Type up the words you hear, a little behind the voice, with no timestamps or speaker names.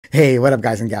Hey, what up,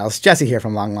 guys and gals? Jesse here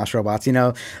from Long Lost Robots.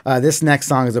 This next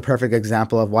song is a perfect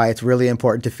example of why it's really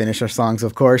important to finish our songs,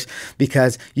 of course,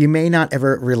 because you may not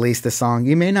ever release the song.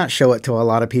 You may not show it to a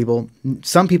lot of people.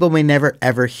 Some people may never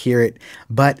ever hear it,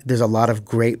 but there's a lot of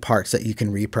great parts that you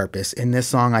can repurpose. In this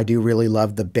song, I do really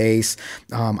love the bass.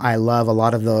 I love a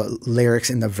lot of the lyrics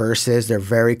in the verses. They're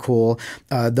very cool.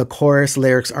 The chorus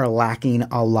lyrics are lacking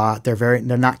a lot. They're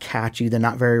not catchy. They're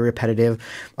not very repetitive.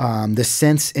 The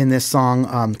synths in this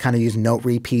song kind of use note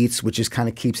repeats, which just kind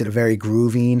of keeps it very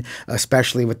grooving,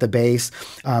 especially with the bass.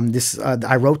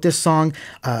 I wrote this song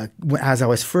as I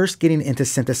was first getting into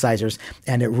synthesizers,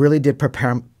 and it really did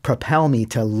propel me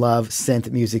to love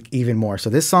synth music even more. So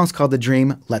this song's called The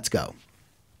Dream. Let's go.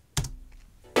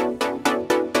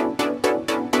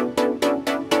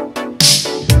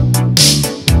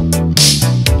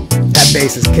 That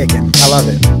bass is kicking. I love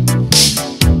it.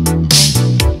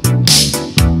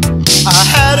 I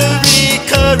had a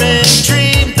recurrent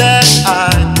dream that I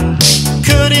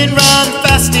couldn't run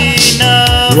fast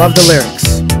enough. Love the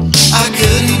lyrics. I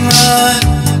couldn't run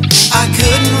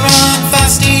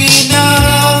fast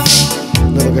enough.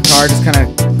 Little guitar just kind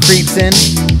of creeps in.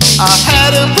 I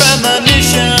had a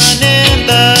premonition in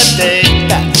the day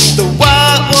that the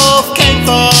white wolf came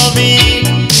for me,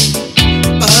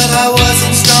 but I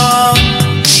wasn't strong.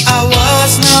 I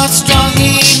was not strong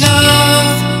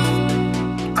enough.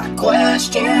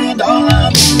 Questioned all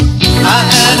of me. I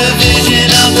had a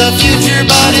vision of the future,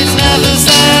 but it's never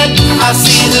said. I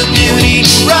see the beauty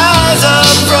rise up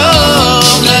from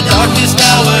the darkest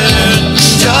hour,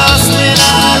 just when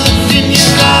I looked in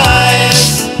your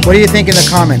eyes. What do you think in the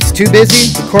comments? Too busy?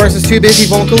 The chorus is too busy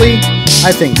vocally? I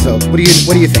think so. What do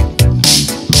you think?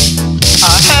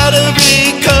 I had a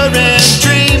recurrent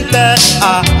dream that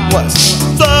I was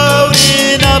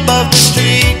floating above the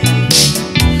street,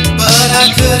 but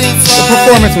I couldn't fly. The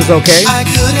performance was okay. I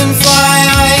couldn't fly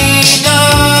high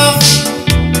enough.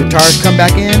 Guitars come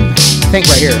back in. I think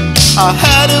right here. I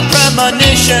had a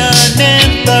premonition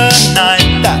in the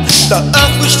night that the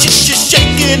earth was just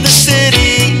shaking the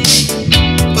city,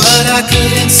 but I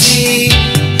couldn't see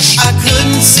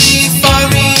far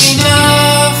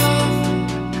enough.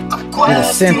 Little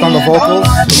synth on the vocals.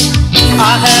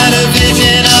 I had a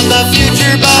vision of the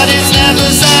future, but it's never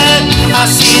said. I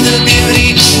see the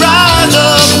beauty rise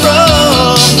up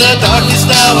from the darkest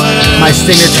hour. My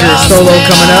signature solo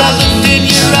coming up.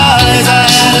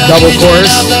 Double chorus.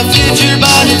 The future,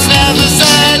 but it's never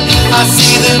said. I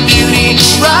see the beauty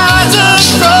rise up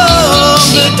from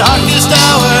the darkest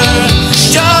hour.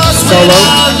 Just when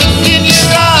I look in your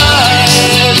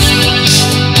eyes.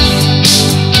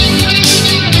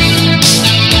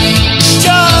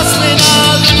 Just when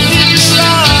I look in your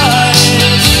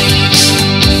eyes.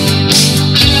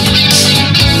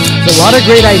 There's a lot of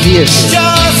great ideas here.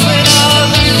 Just when I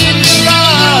look in your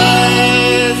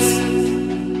eyes.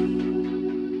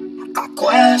 I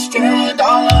questioned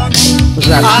all of you.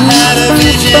 I had a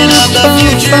vision of the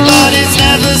future, but it's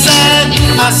never said.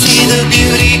 I see the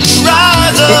beauty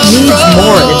rise up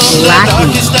from the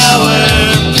darkest hour.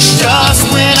 Just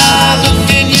when I look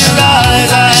in your eyes,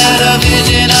 I had a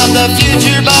vision of the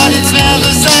future, but it's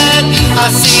never said. I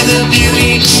see the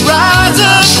beauty rise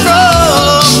up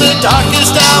from the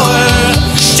darkest hour.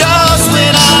 Just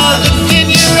when I look in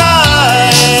your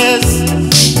eyes.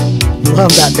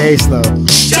 Love that bass though.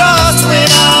 Just when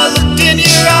I look in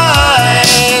your eyes.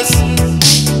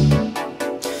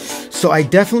 So I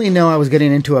definitely know I was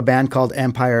getting into a band called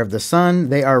Empire of the Sun.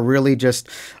 They are really just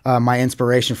my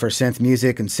inspiration for synth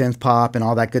music and synth pop and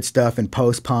all that good stuff and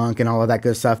post-punk and all of that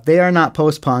good stuff. They are not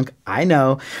post-punk, I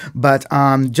know, but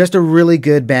just a really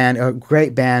good band, a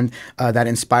great band that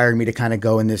inspired me to kind of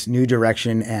go in this new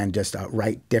direction and just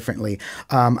write differently.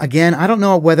 Again, I don't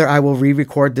know whether I will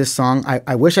re-record this song.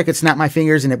 I wish I could snap my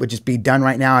fingers and it would just be done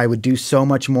right now. I would do so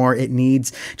much more. It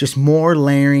needs just more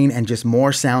layering and just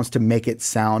more sounds to make it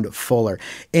sound fuller.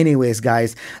 Anyways,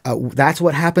 guys, that's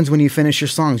what happens when you finish your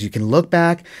songs. You can look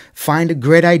back, find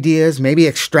great ideas, maybe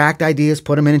extract ideas,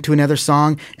 put them into another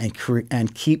song, and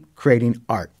keep creating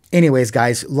art. Anyways,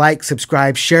 guys, like,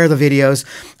 subscribe, share the videos.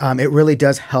 It really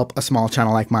does help a small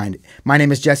channel like mine. My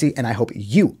name is Jesse, and I hope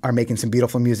you are making some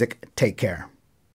beautiful music. Take care.